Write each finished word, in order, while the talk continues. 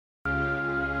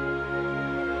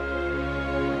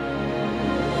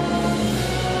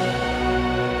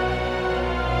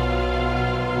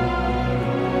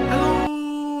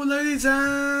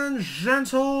and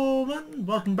gentlemen,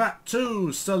 welcome back to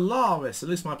Stellaris, at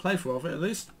least my playthrough of it, at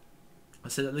least. I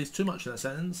said at least too much in that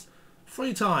sentence.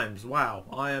 3 times, wow,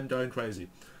 I am going crazy.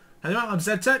 Anyway, I'm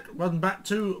ZTech, welcome back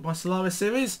to my Stellaris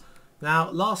series.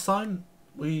 Now, last time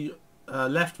we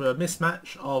left with a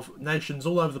mismatch of nations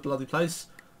all over the bloody place.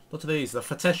 Look at these, the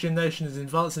Fatesian nation is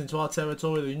advancing into our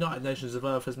territory, the United Nations of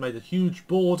Earth has made a huge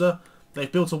border,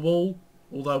 they've built a wall,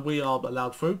 although we are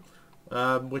allowed through,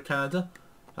 with Canada.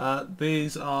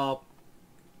 These are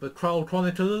the Kroll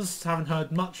Chroniclers, haven't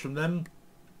heard much from them.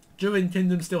 Durin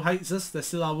Kingdom still hates us, they're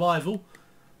still our rival.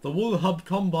 The Wool Hub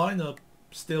Combine are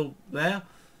still there,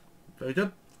 very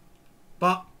good.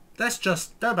 But let's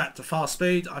just go back to fast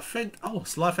speed. I think, oh,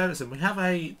 it's Life Everton. We have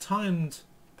a timed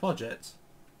project.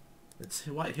 It's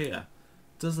right here.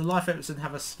 Does the Life Everton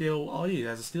have a skill? Oh yeah,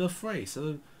 there's a skill of 3.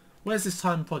 So where's this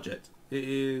timed project? It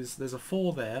is, there's a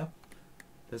 4 there.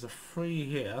 There's a 3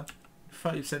 here.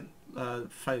 30%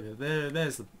 failure.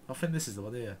 There's the. I think this is the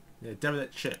one here. Yeah,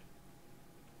 derelict ship.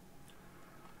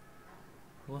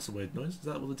 Well, that's a weird noise. Is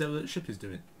that what the derelict ship is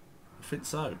doing? I think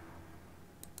so.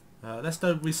 Let's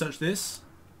go research this.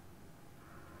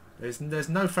 There's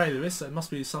no failure risk, so it must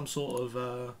be some sort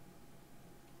of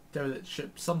derelict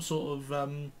ship, some sort of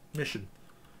mission.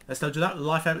 Let's go do that with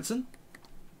Life Everton.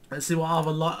 Let's see what our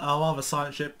other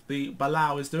science ship, the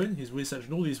Balau, is doing. He's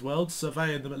researching all these worlds,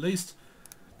 surveying them at least.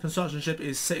 Construction ship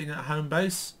is sitting at home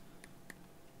base,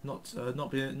 not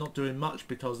doing much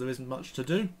because there isn't much to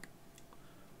do.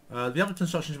 The other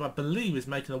construction ship, I believe, is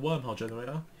making a wormhole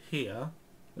generator here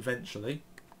eventually.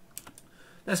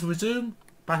 Let's resume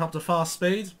back up to fast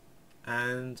speed,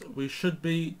 and we should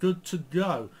be good to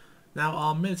go. Now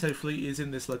our military fleet is in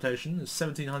this location. It's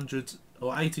 1700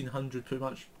 or 1800 pretty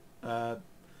much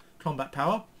combat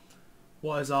power.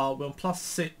 What is our? We're on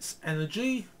 +6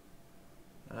 energy.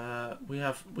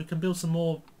 We can build some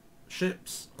more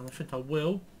ships, and I think I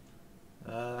will.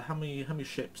 How many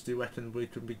ships do you reckon we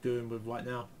can be doing with right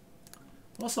now?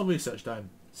 What's our research doing?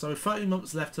 So 30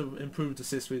 months left to improve the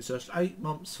assist research, 8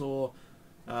 months for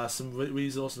some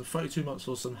resource, and 32 months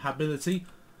for some hability.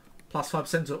 Plus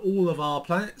 5% to all of our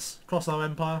planets across our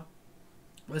empire.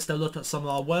 Let's now look at some of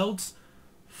our worlds.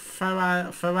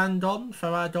 Faradon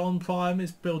Prime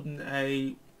is building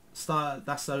a star.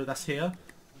 That's here.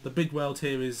 The big world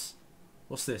here is,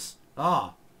 what's this?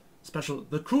 Ah, special.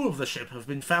 The crew of the ship have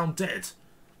been found dead.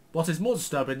 What is more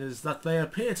disturbing is that they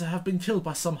appear to have been killed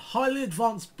by some highly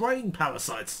advanced brain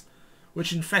parasites,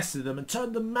 which infested them and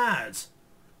turned them mad.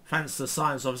 Thanks to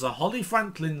Science Officer Holly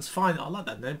Franklin's I like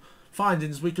that name,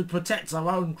 findings, we could protect our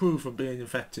own crew from being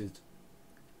infected.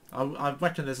 I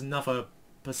reckon there's another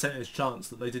percentage chance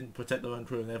that they didn't protect their own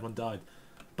crew and everyone died.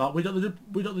 But we got the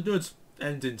good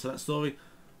ending to that story.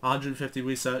 150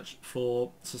 research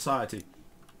for society.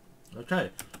 Okay,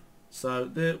 so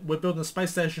we're building a space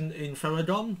station in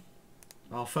Faradon,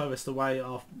 our furthest away,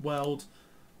 our world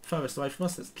furthest away from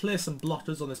us. Let's clear some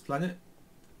blockers on this planet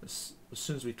as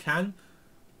soon as we can.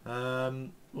 Where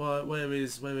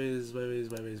is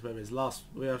last?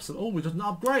 We have some. Oh, we did an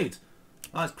upgrade.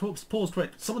 Let's pause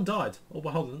quick. Someone died. Oh,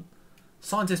 well, hold on.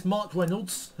 Scientist Mark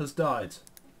Reynolds has died.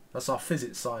 That's our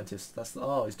physics scientist.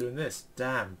 Oh, he's doing this.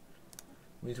 Damn.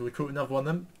 We need to recruit another one of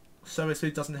them. Service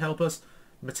fee doesn't help us.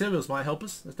 Materials might help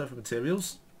us. Let's go for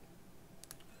materials.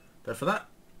 Go for that.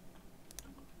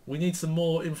 We need some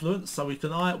more influence, so we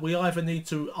either need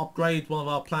to upgrade one of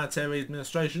our planetary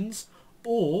administrations,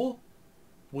 or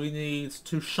we need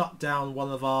to shut down one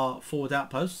of our forward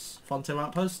outposts, frontier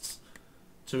outposts,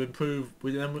 to improve.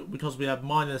 Because we have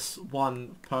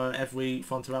 -1 per every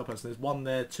frontier outpost. There's 1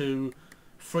 there, 2,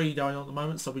 3 going on at the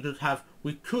moment, so we could have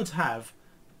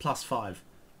 +5.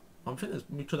 I think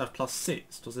we could have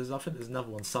 +6 because I think there's another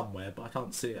one somewhere, but I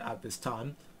can't see it at this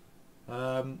time.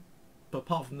 But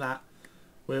apart from that,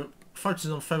 we're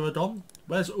focusing on Faradon.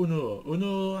 Where's Unur?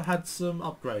 Unur had some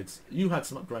upgrades. You had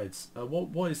some upgrades.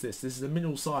 What is this? This is a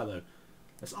mineral silo.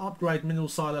 Let's upgrade mineral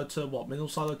silo to what? Mineral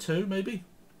silo 2 maybe?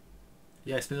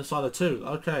 Yes, mineral silo 2.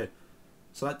 Okay,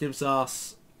 so that gives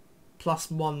us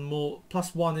 +1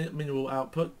 mineral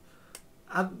output.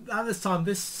 At this time,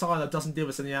 this silo doesn't give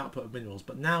us any output of minerals,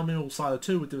 but now mineral silo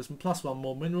 2 would give us +1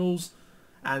 more minerals,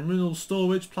 and mineral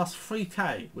storage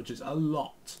 +3k, which is a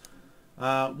lot.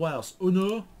 What else?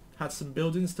 Unur had some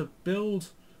buildings to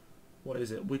build. What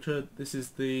is it? We could. This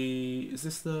is the. Is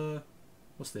this the?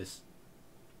 What's this?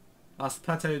 That's the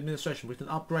planetary administration. We can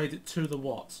upgrade it to the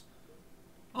what?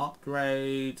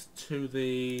 Upgrade to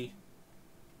the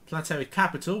planetary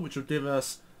capital, which will give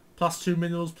us +2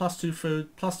 minerals, +2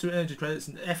 food, +2 energy credits,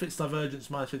 and ethics divergence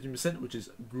 -15%, which is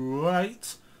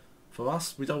great for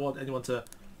us. We don't want anyone to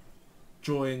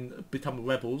become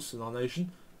rebels in our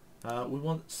nation.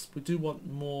 We do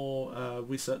want more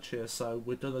research here, so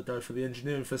we're gonna go for the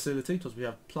engineering facility because we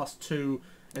have +2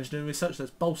 engineering research.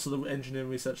 Let's bolster the engineering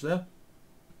research there.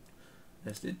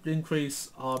 Let's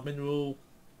increase our mineral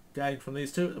gain from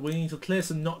these two. We need to clear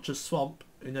some notches swamp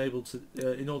in order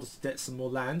to get some more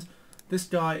land. This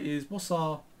guy is, what's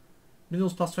our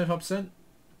minerals plus 25%?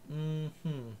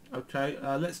 Okay,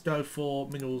 let's go for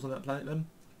minerals on that planet then.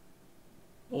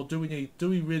 Or do we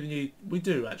really need, we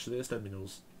do actually, let's go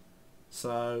minerals.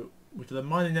 So we do the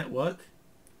mining network,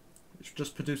 which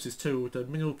just produces 2 with the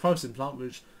mineral processing plant,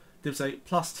 which gives a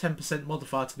plus 10%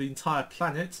 modifier to the entire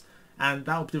planet, and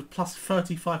that will give plus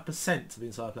 35% to the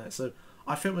entire planet. So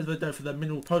I think we're going to go for the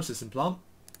mineral processing plant.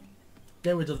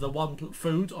 Get rid of the 1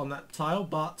 food on that tile,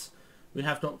 but we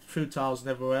have got food tiles and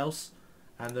everywhere else,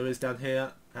 and there is down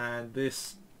here, and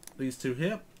these 2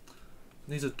 here.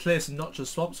 These are clear some notches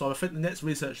swamp, so I think the next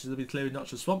research is going to be clearing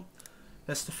notches swamp.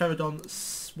 Let's the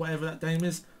Ferrodon, whatever that name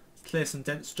is, clear some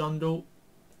dense jungle.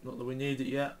 Not that we need it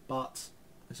yet, but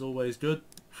it's always good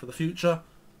for the future.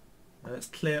 Let's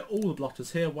clear all the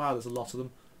blockers here. Wow, there's a lot of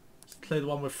them. Let's clear the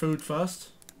one with food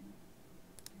first.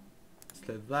 Let's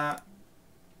clear that,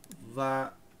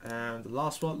 and the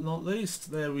last one, not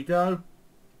least. There we go.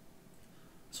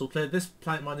 So we'll clear this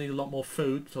planet. Might need a lot more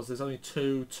food because there's only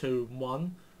 2, 2, and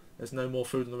 1. There's no more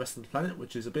food on the rest of the planet,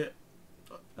 which is a bit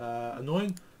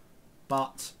annoying.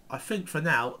 But I think for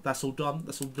now that's all done.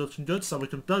 That's all looking good. So we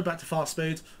can go back to fast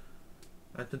speed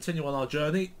and continue on our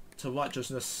journey to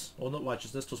righteousness, or not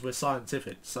righteousness, because we're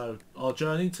scientific. So our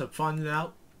journey to finding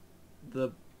out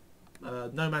the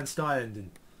No Man's Sky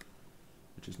ending,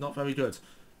 which is not very good.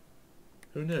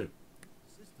 Who knew?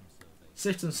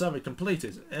 System survey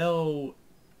completed. El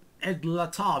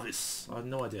Eglatavis. I have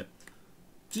no idea.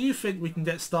 Do you think we can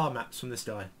get star maps from this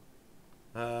guy?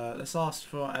 Let's ask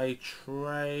for a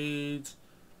trade.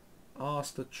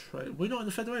 Ask the trade. We're not in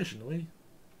the Federation, are we?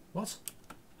 What?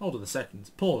 Hold on a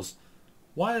second. Pause.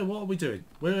 Why? What are we doing?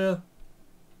 We're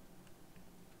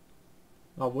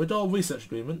doing a research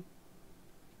agreement.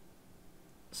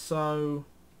 So,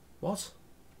 what?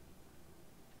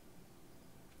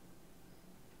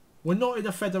 We're not in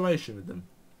a Federation with them.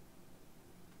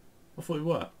 I thought we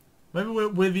were. Maybe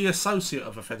we're the associate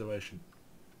of a Federation.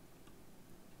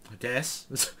 I guess.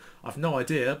 I've no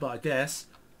idea, but I guess.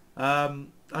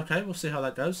 Okay, we'll see how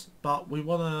that goes. But we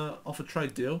want to offer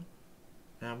trade deal,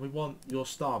 and we want your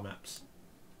star maps.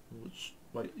 Which,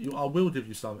 wait, I will give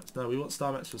you star maps. No, we want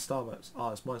star maps for star maps.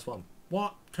 Ah, it's -1.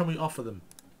 What can we offer them?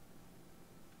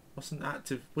 What's an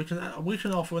active? We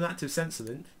can offer an active sensor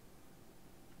link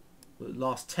that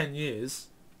lasts 10 years,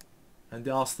 and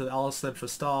ask them for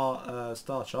star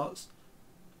charts.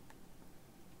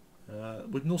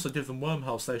 We can also give them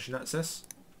wormhole station access.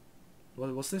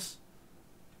 What's this?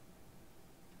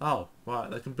 Oh, right.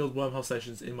 They can build wormhole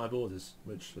stations in my borders,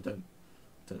 which I don't.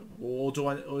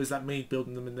 Or is that me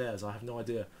building them in theirs? I have no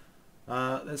idea.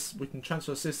 We can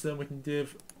transfer a system. We can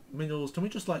give minerals. Can we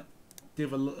just like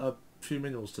give a few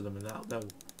minerals to them and they'll.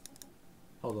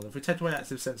 Hold on. If we take away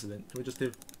active sensor link, can we just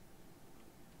give?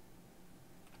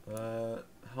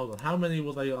 Hold on. How many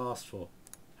will they ask for?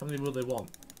 How many will they want?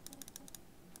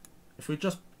 If we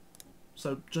just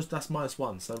that's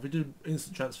 -1. So if we do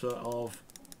instant transfer of,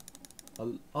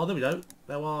 oh, there we go.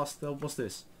 They'll ask. What's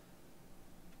this?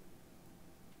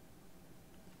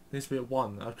 Needs to be at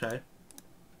 1. Okay.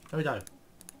 There we go.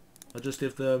 I'll just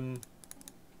give them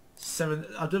 7.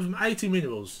 I'll give them 80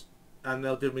 minerals, and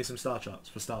they'll give me some star charts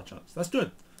for star charts. That's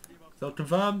good. They'll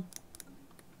confirm.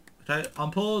 Okay,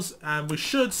 unpause, and we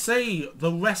should see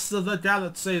the rest of the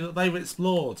galaxy that they've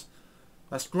explored.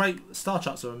 That's great. Star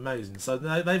charts are amazing. So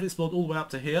they've explored all the way up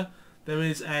to here. There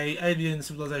is a alien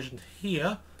civilization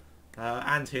here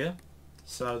and here.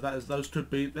 So those could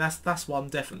be. That's one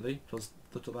definitely. Because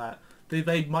look at that.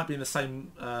 They might be in the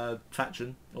same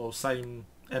faction or same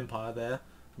empire there.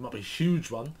 It might be a huge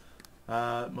one.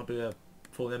 It might be a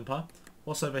full empire.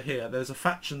 What's over here? There's a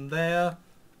faction there,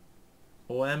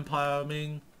 or empire. I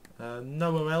mean,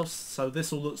 nowhere else. So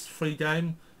this all looks free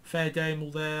game. Fair game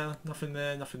all there, nothing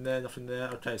there, nothing there, nothing there.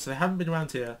 Okay, so they haven't been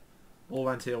around here, or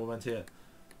around here, or around here.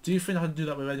 Do you think I can do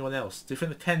that with anyone else? Do you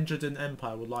think the Kendrian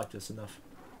Empire would like us enough?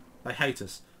 They hate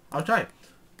us. Okay.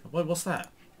 Wait, what's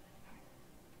that?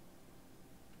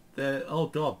 Oh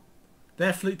god.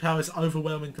 Their fleet power is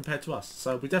overwhelming compared to us.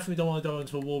 So we definitely don't want to go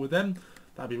into a war with them.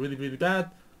 That'd be really, really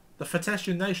bad. The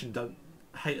Fetesian nation don't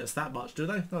hate us that much, do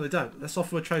they? No, they don't. Let's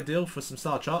offer a trade deal for some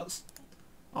star charts.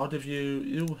 I'll give you,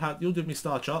 you'll give me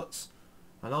star charts,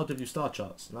 and I'll give you star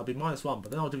charts, and I'll be -1,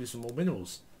 but then I'll give you some more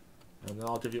minerals, and then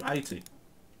I'll give you 80.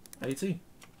 80?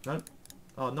 No?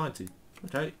 Oh, 90.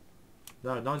 Okay.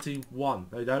 No, 91.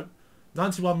 There you go.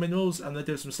 91 minerals, and they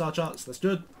do some star charts. That's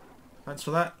good. Thanks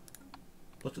for that.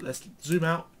 Look at, let's zoom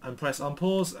out and press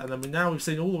unpause, and then we've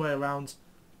seen all the way around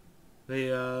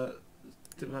the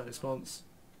diplomatic response.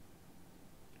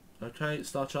 Okay,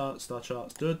 star charts,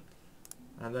 good.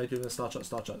 And they're doing the star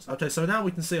charts. Okay, so now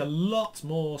we can see a lot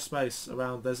more space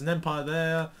around. There's an empire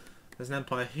there. There's an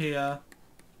empire here.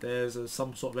 There's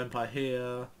some sort of empire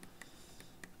here.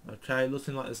 Okay,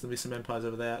 looking like there's going to be some empires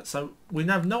over there. So we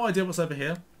have no idea what's over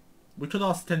here. We could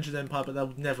ask the Tension Empire, but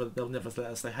they'll never let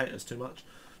us. They hate us too much.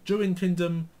 During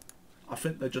Kingdom, I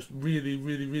think they just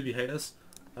really hate us.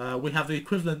 We have the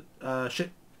equivalent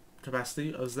ship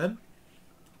capacity as them.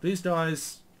 These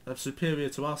guys are superior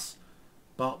to us,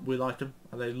 but we like them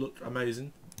and they look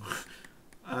amazing.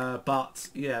 But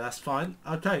yeah, that's fine.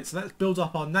 Okay, so let's build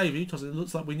up our navy because it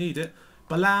looks like we need it.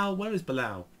 Balau, where is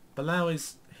Balau? Balau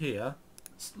is here.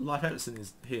 Life Everton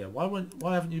is here.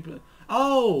 Why haven't you been?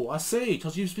 Oh, I see.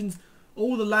 Because you've been,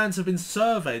 all the lands have been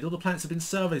surveyed. All the planets have been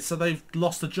surveyed, so they've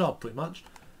lost the job pretty much.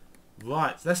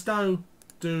 Right. Let's go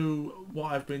do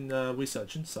what I've been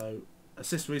researching. So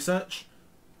assist research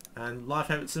and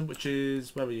Life Everton, which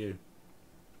is, where are you?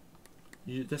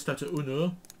 Let's go to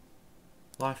Unur.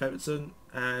 Life Everton,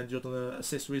 and you're gonna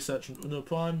assist research in Unur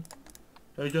Prime.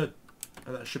 Very good.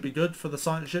 And that should be good for the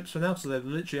science ships for now. So they're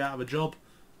literally out of a job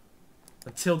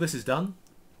until this is done.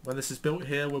 When this is built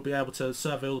here, we'll be able to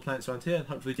survey all the planets around here and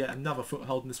hopefully get another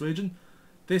foothold in this region.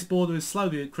 This border is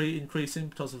slowly increasing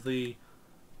because of the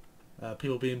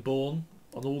people being born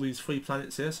on all these 3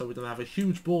 planets here. So we're going to have a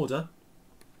huge border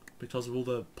because of all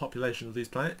the population of these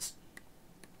planets.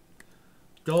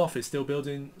 Golf is still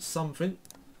building something.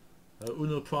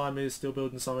 Uno Prime is still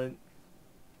building something.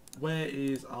 Where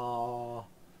is our...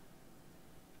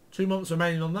 2 months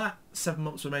remaining on that, 7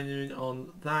 months remaining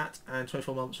on that, and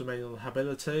 24 months remaining on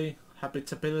habitability.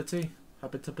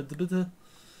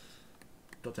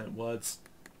 Goddamn words.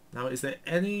 Now, is there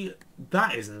any...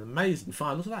 That is an amazing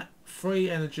find. Look at that. 3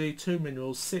 energy, 2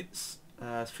 minerals, 6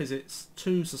 physics,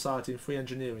 2 society, and 3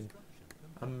 engineering.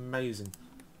 Amazing.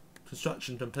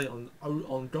 Construction complete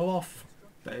on go off.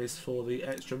 That is for the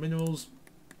extra minerals.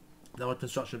 Now,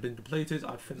 construction has been completed.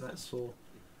 I think that's for...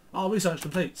 Oh, research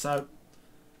complete. So...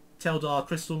 Teldar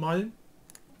crystal mining.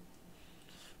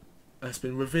 It's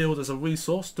been revealed as a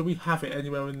resource. Do we have it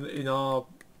anywhere in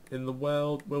the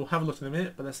world? We'll have a look in a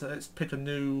minute, but let's pick a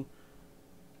new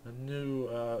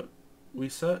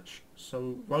research.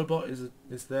 So robot is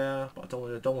there, but I don't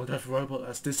want to go for robot.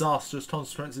 That's disastrous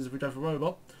consequences if we go for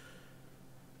robot.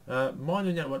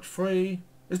 Mining network 3.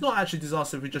 It's not actually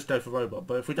disaster if we just go for robot,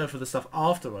 but if we go for the stuff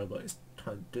after robot, it's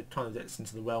kind of gets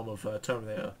into the realm of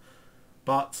Terminator.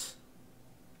 But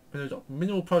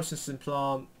mineral processing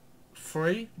plant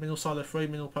 3, mineral silo 3,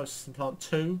 mineral processing plant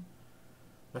 2.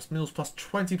 That's minerals plus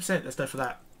 20%. Let's go for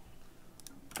that.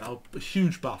 Oh, a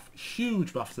huge buff to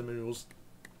the minerals.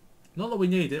 Not that we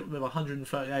need it. We have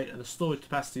 138 and a storage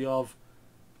capacity of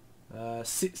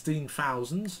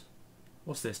 16,000.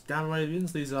 What's this? Gamma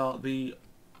aliens. These are the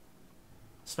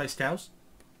space cows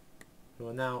who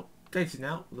are now gating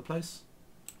out of the place.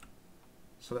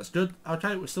 So that's good.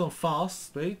 Okay, we're still on fast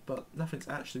speed, but nothing's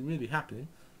actually really happening.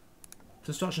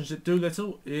 Construction ship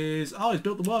Doolittle is... Oh, he's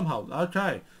built the wormhole.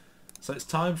 Okay. So it's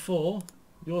time for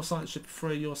your science ship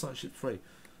 3, your science ship 3.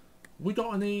 We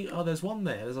got any... Oh, there's one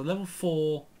there. There's a level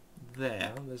 4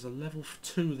 there. There's a level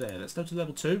 2 there. Let's go to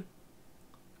level 2.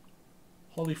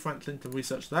 Holly Franklin can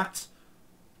research that.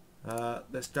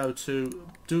 Let's go to...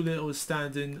 Doolittle is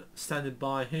standing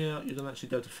by here. You can actually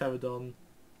go to Feridon.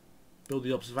 Build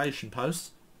the observation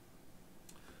post.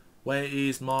 Where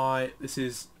is my... This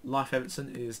is Life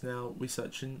Everton is now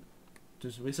researching.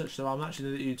 Doing some research. So I'm actually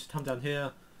going to need you to come down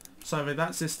here. Survey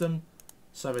that system.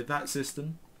 Survey that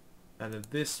system. And then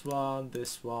this one,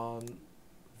 this one,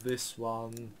 this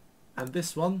one, and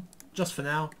this one. Just for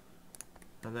now.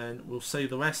 And then we'll see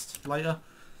the rest later.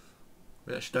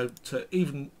 We actually go to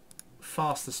even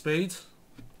faster speed.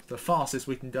 The fastest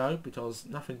we can go because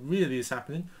nothing really is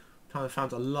happening. Kind of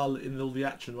found a lull in all the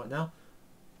action right now.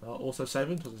 Also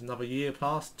saving because it's another year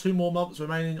past. 2 more months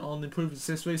remaining on improved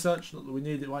assist research. Not that we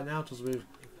need it right now because we've...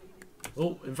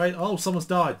 Oh, invade! Oh, someone's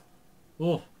died.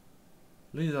 Oh,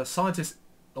 leader, a scientist.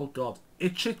 Oh God,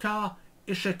 Ishikawa.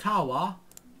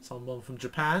 Someone from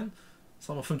Japan.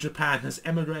 Someone from Japan has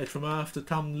emigrated from Earth to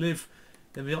come live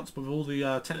in the Octopus with all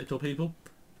the technical people.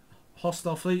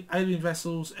 Hostile fleet, alien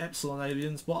vessels, Epsilon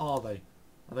aliens. What are they?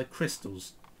 Are they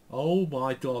crystals? Oh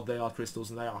my God, they are crystals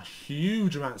and they are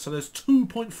huge amounts. So there's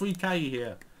 2.3k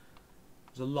here.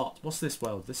 There's a lot. What's this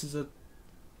world? This is a...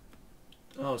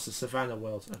 Oh, it's a savannah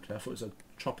world. Okay, I thought it was a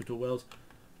tropical world.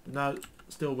 But no,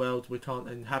 Still world we can't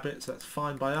inhabit, so that's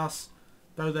fine by us.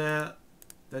 Go there,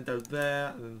 then go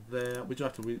there, and there. We do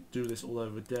have to do this all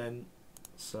over again,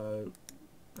 so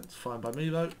that's fine by me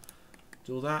though.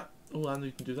 Do all that. Oh, and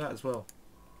you can do that as well.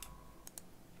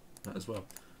 That as well.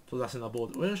 So that's in our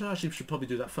board. We actually should probably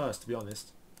do that first, to be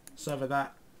honest. Survey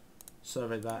that,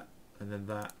 and then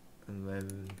that, and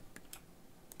then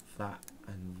that,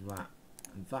 and that,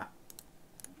 and that.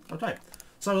 Okay.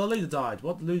 So the leader died.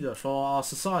 What leader? For our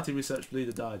society research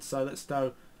leader died. So let's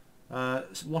go.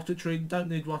 Rocketry, don't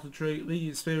need rocketry. Lead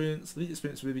experience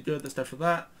is really good. Let's go for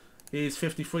that. He's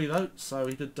 53 though, so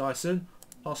he could die soon.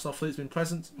 Hostile fleet's been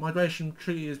present. Migration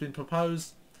treaty has been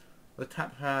proposed. The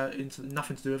cap into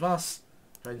nothing to do with us.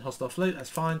 Hostile fleet, that's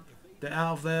fine. Get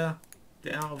out of there.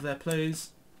 Get out of there,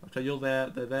 please. Okay, you're there.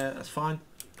 They're there. That's fine.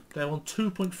 They're on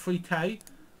 2.3k.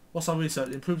 What's our research?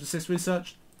 Improved assist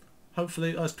research.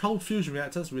 Hopefully, it's cold fusion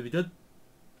reactors, really good.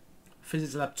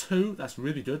 Physics lab 2, that's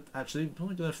really good, actually.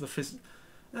 Probably go for the physics.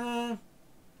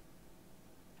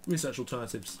 Research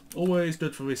alternatives. Always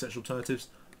good for research alternatives.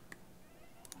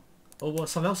 Oh, what?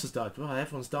 Someone else has died. Right,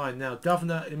 everyone's dying now.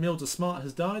 Governor Emil de Smart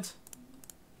has died.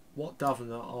 What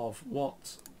governor of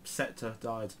what sector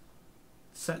died?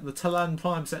 The Talan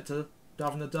Prime sector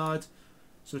governor died.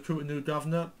 So recruit a new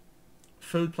governor.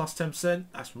 Food plus 10%.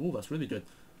 That's really good.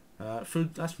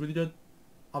 Food, that's really good.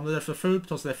 I'm going to go for food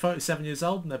because they're 37 years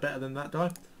old and they're better than that guy.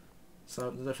 So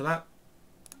I'm going to go for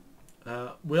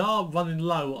that. We are running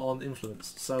low on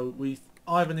influence, so we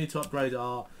either need to upgrade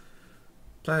our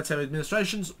planetary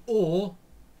administrations or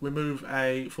remove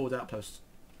a forward outpost.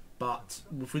 But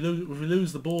if we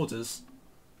lose the borders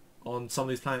on some of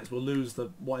these planets, we'll lose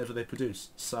the whatever they produce.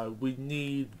 So we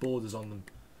need borders on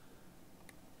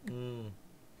them.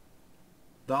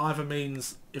 That either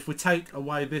means if we take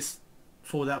away this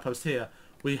forward outpost here,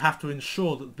 we have to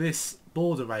ensure that this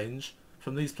border range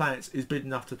from these planets is big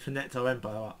enough to connect our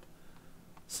empire up.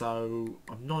 So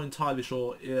I'm not entirely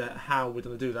sure how we're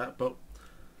going to do that, but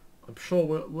I'm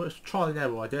sure we're trial and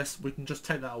error. I guess we can just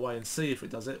take that away and see if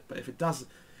it does it. But if it does,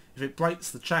 if it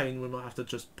breaks the chain, we might have to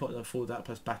just put the forward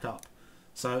outpost back up.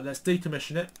 So let's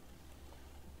decommission it.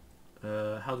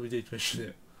 How do we decommission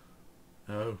it?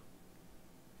 Oh,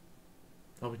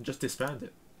 we can just disband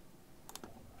it.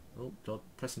 Oh god,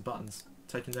 pressing buttons,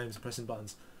 taking names and pressing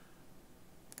buttons.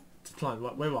 Decline.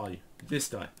 Right, where are you? This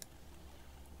guy.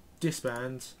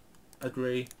 Disband.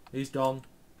 Agree. He's gone.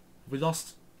 Have we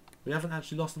lost? We haven't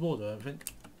actually lost the border, I don't think.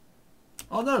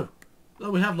 Oh no! No,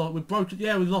 we have lost. We broke it.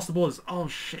 Yeah, we lost the borders. Oh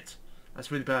shit!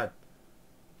 That's really bad.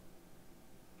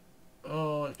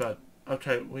 Oh, it's bad.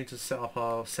 Okay, we need to set up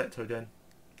our sector again.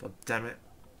 God damn it!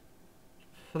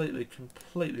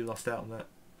 Completely lost out on that.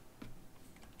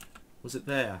 Was it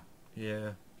there?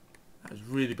 Yeah. That was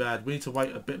really bad. We need to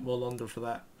wait a bit more longer for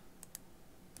that.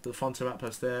 The frontier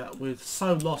outpost there. We've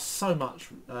lost so much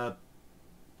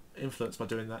influence by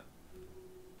doing that.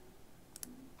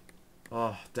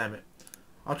 Oh, damn it.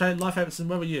 Okay, Life Everton,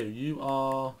 where are you?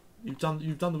 You've done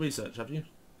the research, have you?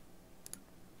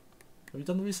 Have you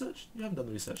done the research? You haven't done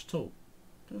the research at all.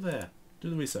 Go there. Do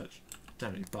the research.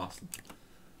 Damn it, you bastard.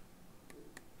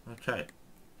 Okay.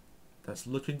 That's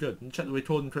looking good. And check the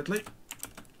recording quickly.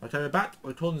 Okay, we're back. The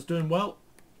recording's doing well.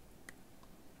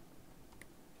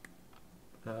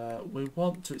 We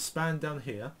want to expand down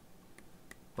here,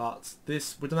 but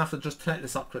this we're gonna have to just connect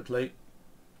this up quickly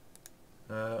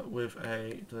with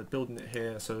building it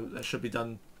here. So that should be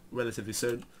done relatively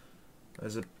soon.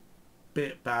 There's a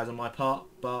bit bad on my part,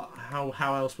 but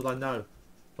how else would I know?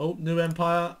 Oh, new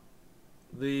empire,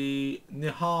 the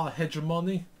Nihar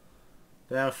hegemony.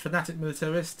 They're a fanatic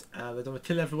militarist. They're going to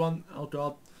kill everyone. Oh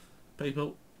god,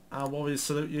 people, our warriors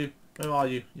salute you. Where are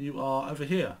you? You are over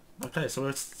here. Okay, so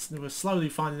we're slowly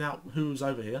finding out who's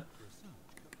over here.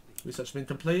 Research has been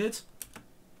completed.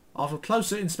 After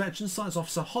closer inspection, Science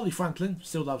Officer Holly Franklin,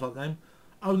 still love that name,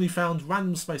 only found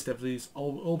random space debris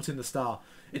orbiting the star.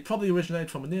 It probably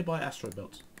originated from a nearby asteroid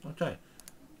belt. Okay.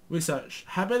 Research.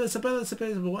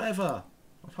 Habilitability, whatever.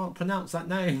 I can't pronounce that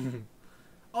name.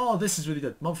 Oh, this is really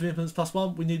good. Monthly influence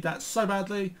 +1. We need that so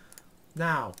badly.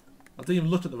 Now, I didn't even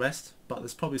look at the rest, but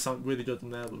there's probably something really good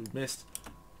on there that we've missed.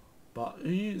 But who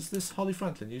is this Holly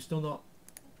Franklin? You still not...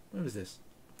 Where is this?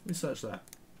 Research that.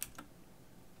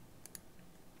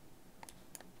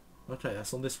 Okay,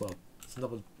 that's on this world.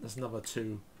 That's another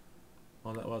 2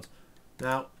 on that world.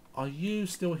 Now, are you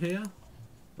still here?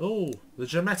 Oh, the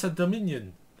Jametta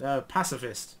Dominion. They're a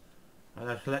pacifist and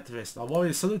a collectivist. Our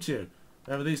warriors salute you.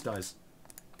 Where are these guys?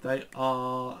 They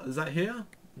are... Is that here?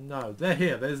 No, they're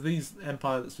here. There's these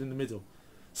empire that's in the middle.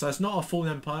 So it's not a full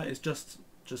empire. It's just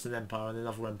an empire and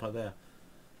another empire there.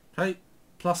 Okay,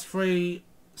 +3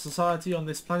 society on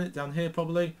this planet down here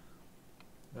probably.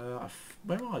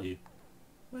 Where are you?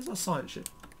 Where's our science ship?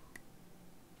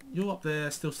 You're up there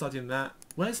still studying that.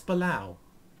 Where's Bilal?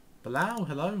 Bilal,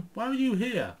 hello? Why are you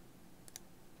here?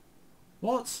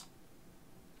 What?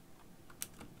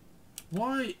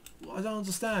 Why? I don't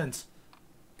understand.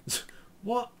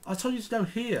 What? I told you to go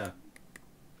here.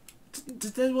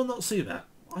 Did anyone not see that?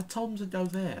 I told him to go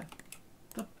there.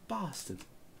 The bastard.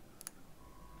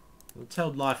 I'll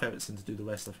tell Life Everton to do the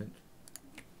rest, I think.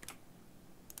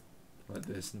 Like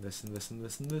this and this and this and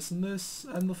this and this and this.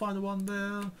 And the final one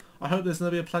there. I hope there's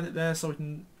going to be a planet there so we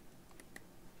can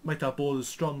make our borders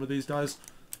strong with these guys.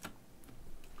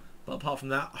 But apart from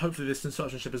that, hopefully this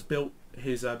construction ship has built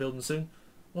his building soon.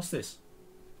 What's this?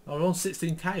 Oh, we're on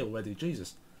 16k already,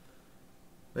 Jesus.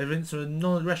 They've entered a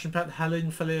non-aggression pact,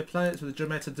 Halin Falir planets with the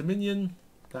Jometa Dominion.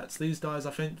 That's these guys,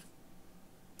 I think.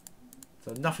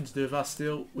 So nothing to do with us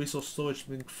still. Resource storage has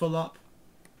been full up.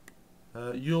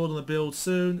 You're on the build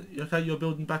soon. Okay, you're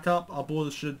building back up. Our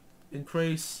borders should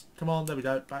increase. Come on, there we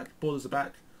go. Back, borders are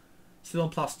back. Still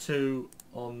on +2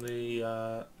 on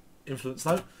the influence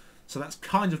though. So that's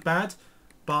kind of bad.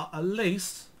 But at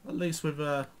least we've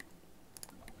done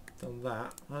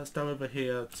that. Let's go over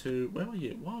here to... Where are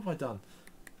you? What have I done?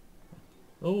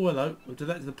 Oh, hello. We've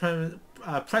detected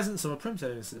the presence of a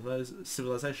primitive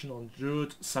civilization on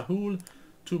Jud Sahul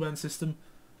 2-band system.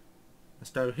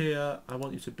 Let's go here. I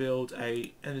want you to build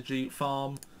a energy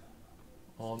farm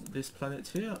on this planet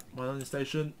here. My landing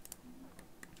station.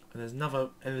 And there's another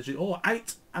energy... Oh,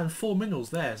 8 and 4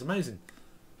 minerals there. It's amazing.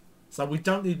 So we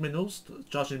don't need minerals,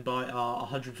 judging by our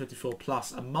 154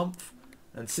 plus a month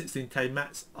and 16k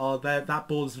mats are there. That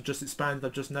borders have just expanded,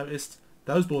 I've just noticed.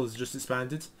 Those borders have just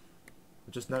expanded.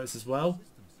 I've just noticed as well.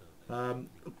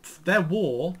 Their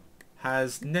war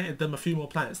has netted them a few more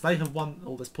planets. They have won...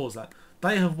 Oh, let's pause that.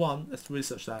 They have won... Let's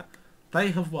research that.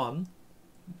 They have won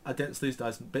against these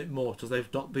guys a bit more because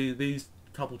they've got these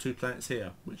couple 2 planets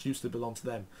here, which used to belong to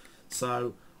them.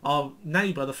 So our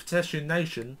neighbour, the Fatesian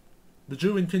nation, the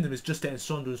Druid Kingdom, is just getting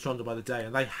stronger and stronger by the day,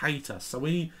 and they hate us. So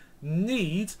we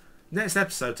need, next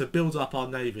episode, to build up our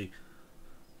navy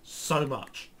so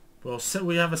much. Well, so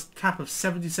we have a cap of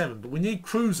 77, but we need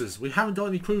cruisers. We haven't got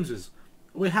any cruisers.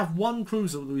 We have 1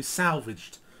 cruiser that we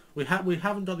salvaged. We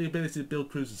haven't got the ability to build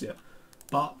cruisers yet.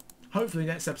 But hopefully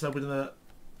next episode we're going to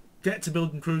get to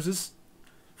building cruisers.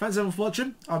 Thanks everyone for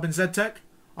watching. I've been ZTech.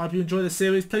 I hope you enjoyed the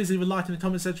series. Please leave a like in the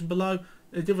comment section below.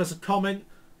 Give us a comment.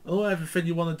 Or everything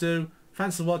you want to do.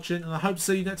 Thanks for watching, and I hope to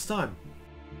see you next time.